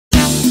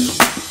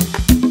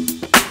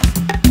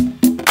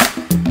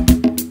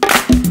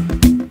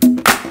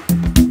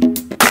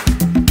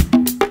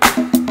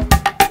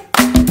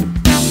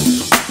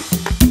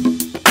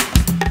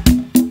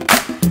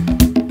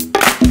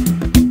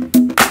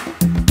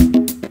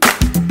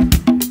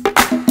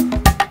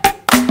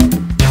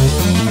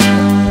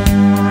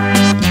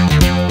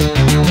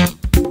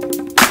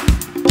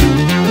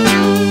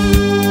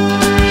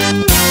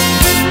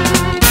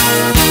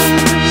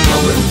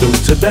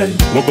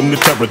Welcome to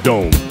Terror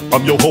Dome.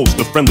 I'm your host,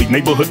 the friendly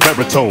neighborhood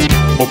baritone.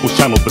 Vocals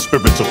channel the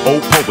spirits of old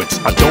poets.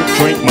 I don't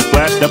drink, my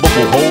glass never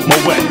will hold my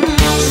wet.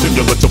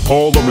 Similar to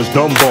Paul or his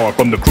Dunbar.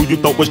 From the crew you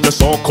thought was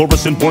just all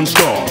chorus and one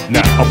star.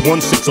 Now I'm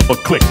 1/6 of a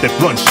clique that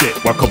runs shit,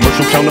 while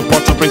commercial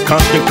counterparts are in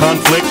constant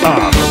conflict.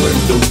 I'm going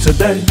through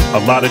today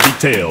a lot of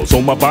details.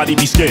 On my body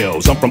be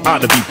scales. I'm from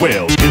Ida B.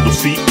 Wales. Middle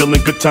seat,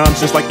 feeling good times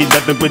since like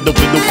 11 with a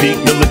widow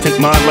peak. Militant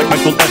mind like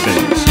Michael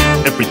Evans.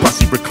 Every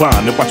posse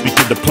recline and watch me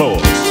get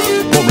applause.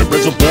 Pouring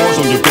reservoirs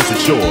on your desert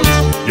shores.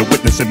 You're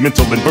witnessing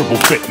mental and verbal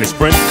fitness.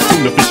 Friend,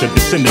 tuna fish are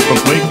descended from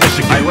Lake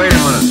Michigan. Hey, wait a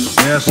minute.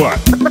 Yes. What?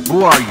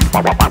 Who are you?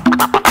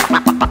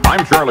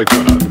 I'm Charlie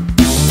Tuna.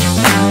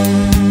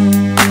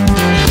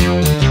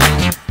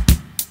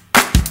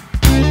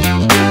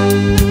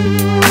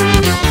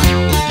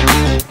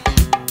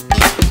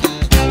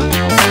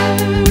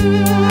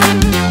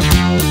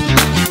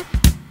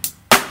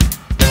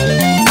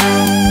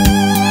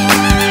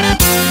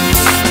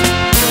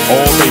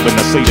 When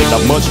I say that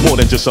I'm much more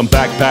than just some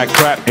backpack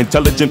crap,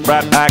 intelligent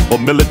rap act or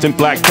militant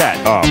black cat.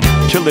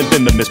 Killing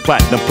venomous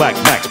platinum plaque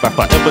max by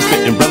forever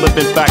spitting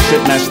relevant facts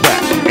and that's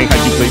that. Ain't how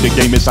you play the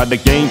game, inside the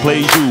game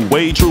plays you.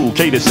 Way true,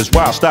 cadence is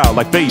wild style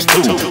like phase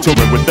 2.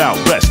 Touring without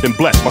rest and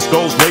blessed. My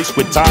skull's laced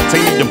with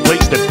titanium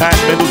plates that pass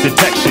metal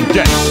detection.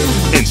 Yes,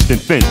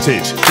 instant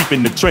vintage, deep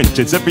in the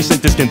trenches. Every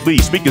sentence can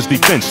leave speakers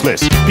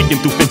defenseless. Peeking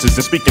through fences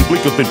and speaking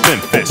bleaker than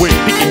Memphis. We're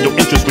piquing your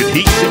interest with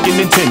heat-seeking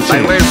intention.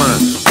 Hey, wait a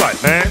minute. What,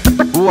 man?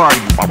 Who are you?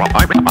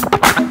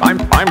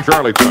 I'm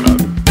Charlie Tuna.